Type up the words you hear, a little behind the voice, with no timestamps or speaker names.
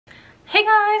Hey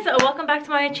guys, welcome back to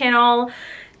my channel.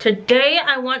 Today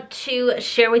I want to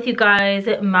share with you guys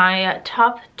my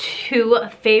top 2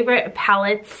 favorite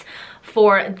palettes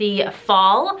for the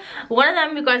fall. One of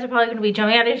them you guys are probably going to be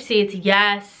jumping out of your seats.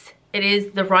 Yes, it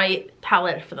is the right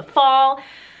palette for the fall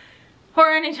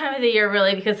or any time of the year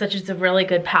really, because such is a really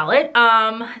good palette.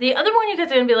 The other one you guys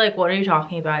are going to be like, what are you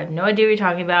talking about? I have no idea what you're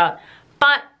talking about,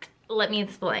 but let me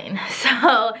explain.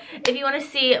 So if you want to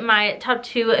see my top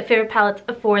 2 favorite palettes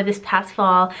for this past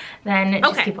fall, then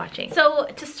just keep watching. So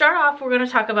to start off, we're going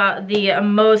to talk about the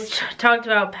most talked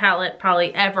about palette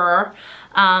probably ever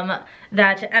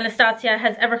that Anastasia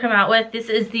has ever come out with. This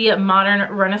is the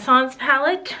Modern Renaissance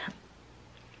palette.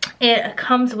 It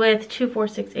comes with 2, 4,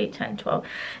 6, 8, 10,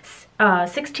 12,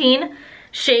 16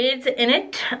 shades in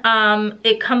it.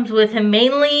 It comes with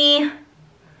mainly...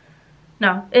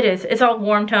 No, it is. It's all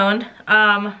warm toned,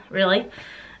 really.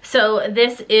 So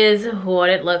this is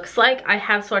what it looks like. I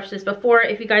have swatched this before.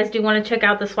 If you guys do want to check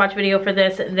out the swatch video for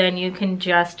this, then you can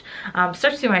just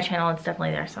search through my channel. It's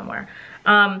definitely there somewhere.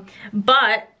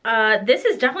 This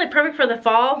is definitely perfect for the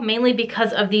fall, mainly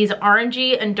because of these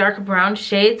orangey and dark brown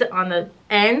shades on the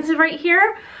ends right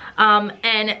here. And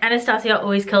Anastasia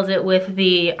always kills it with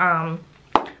the, as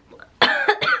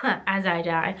I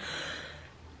die.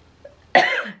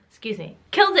 Excuse me,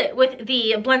 kills it with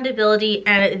the blendability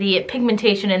and the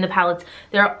pigmentation in the palettes.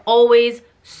 They're always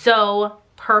so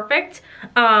perfect.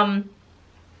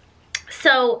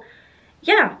 So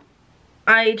yeah,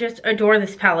 I just adore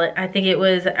this palette. I think it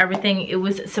was everything it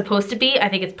was supposed to be. I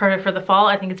think it's perfect for the fall.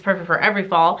 I think it's perfect for every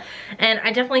fall. And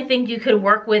I definitely think you could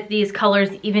work with these colors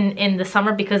even in the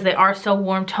summer because they are so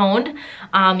warm toned.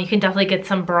 You can definitely get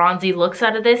some bronzy looks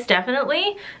out of this,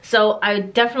 definitely. So I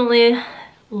definitely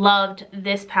loved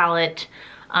this palette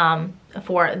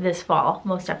for this fall,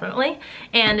 most definitely.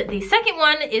 And the second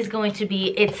one is going to be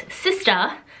its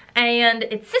sister, and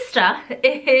its sister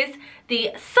is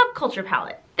the Subculture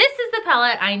palette. This is the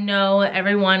palette I know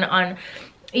everyone on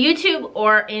YouTube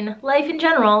or in life in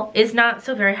general is not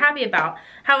so very happy about.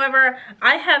 However,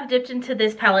 I have dipped into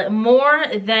this palette more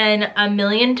than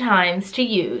 1,000,000 times to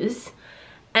use,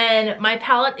 and my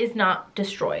palette is not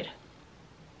destroyed.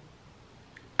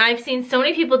 I've seen so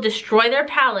many people destroy their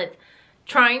palettes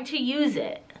trying to use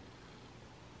it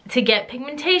to get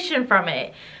pigmentation from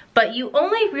it, but you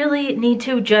only really need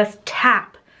to just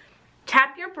tap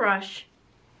your brush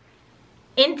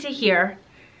into here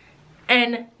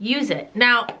and use it.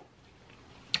 Now,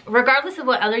 regardless of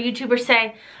what other YouTubers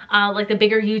say, like the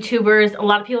bigger YouTubers, a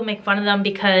lot of people make fun of them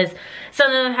because some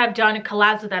of them have done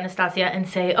collabs with Anastasia and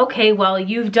say, okay, well,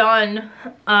 you've done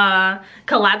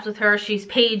collabs with her, she's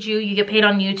paid you, you get paid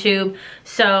on YouTube,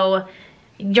 so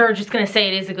you're just gonna say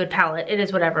it is a good palette. It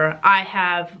is whatever. I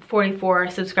have 44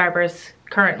 subscribers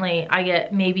currently. I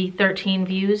get maybe 13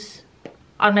 views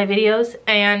on my videos,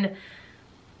 and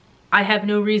I have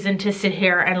no reason to sit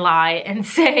here and lie and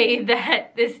say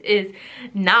that this is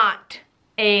not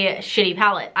a shitty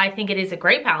palette. I think it is a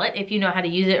great palette if you know how to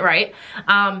use it right.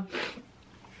 I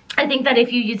think that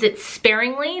if you use it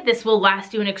sparingly, this will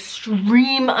last you an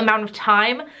extreme amount of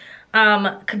time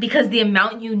because the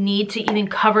amount you need to even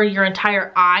cover your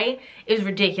entire eye is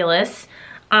ridiculous.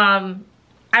 I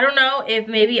don't know if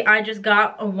maybe I just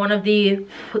got one of the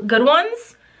good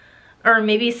ones, or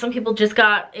maybe some people just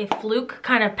got a fluke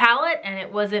kind of palette and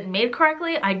it wasn't made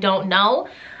correctly. I don't know.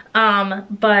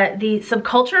 But the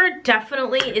Subculture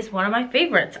definitely is one of my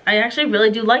favorites. I actually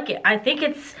really do like it. I think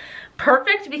it's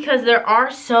perfect because there are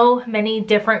so many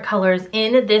different colors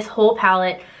in this whole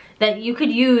palette that you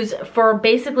could use for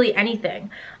basically anything.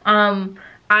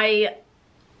 I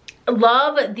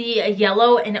love the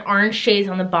yellow and orange shades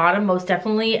on the bottom, most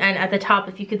definitely, and at the top,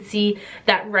 if you could see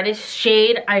that reddish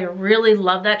shade, I really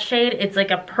love that shade. It's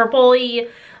like a purpley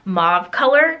mauve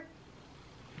color.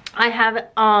 I have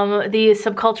the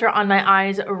Subculture on my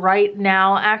eyes right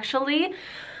now, actually.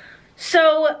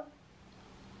 So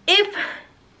if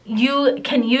you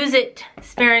can use it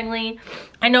sparingly,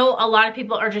 I know a lot of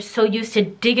people are just so used to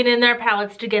digging in their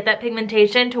palettes to get that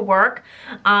pigmentation to work,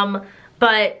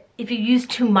 but if you use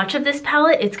too much of this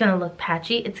palette, it's gonna look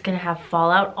patchy, it's gonna have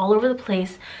fallout all over the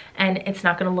place, and it's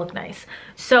not gonna look nice.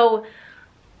 So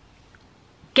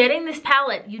getting this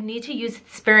palette, you need to use it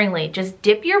sparingly. Just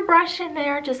dip your brush in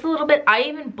there just a little bit. I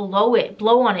even blow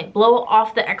on it, blow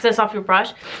off the excess off your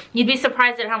brush. You'd be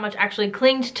surprised at how much actually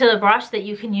clinged to the brush that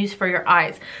you can use for your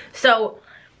eyes. So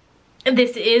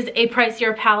this is a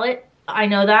pricier palette, I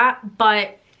know that,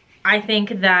 but I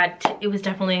think that it was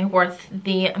definitely worth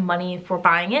the money for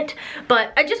buying it.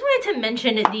 But I just wanted to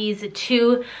mention these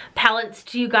two palettes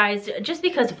to you guys just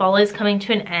because fall is coming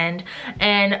to an end,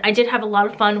 and I did have a lot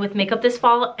of fun with makeup this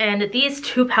fall, and these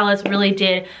two palettes really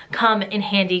did come in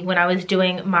handy when I was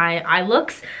doing my eye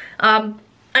looks. I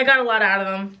got a lot out of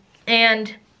them,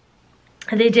 and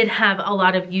they did have a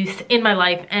lot of use in my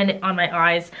life and on my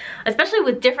eyes, especially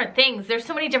with different things. There's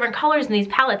so many different colors in these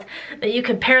palettes that you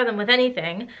could pair them with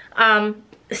anything.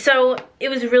 So it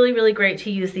was really, really great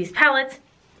to use these palettes.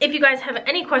 If you guys have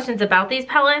any questions about these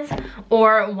palettes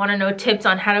or want to know tips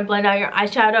on how to blend out your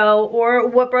eyeshadow or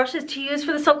what brushes to use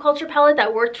for the Subculture palette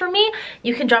that worked for me,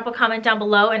 you can drop a comment down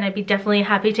below and I'd be definitely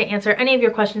happy to answer any of your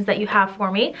questions that you have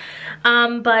for me.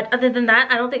 But other than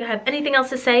that, I don't think I have anything else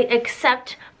to say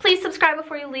except please subscribe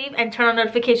before you leave and turn on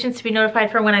notifications to be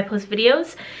notified for when I post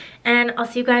videos. And I'll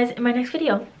see you guys in my next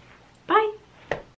video. Bye!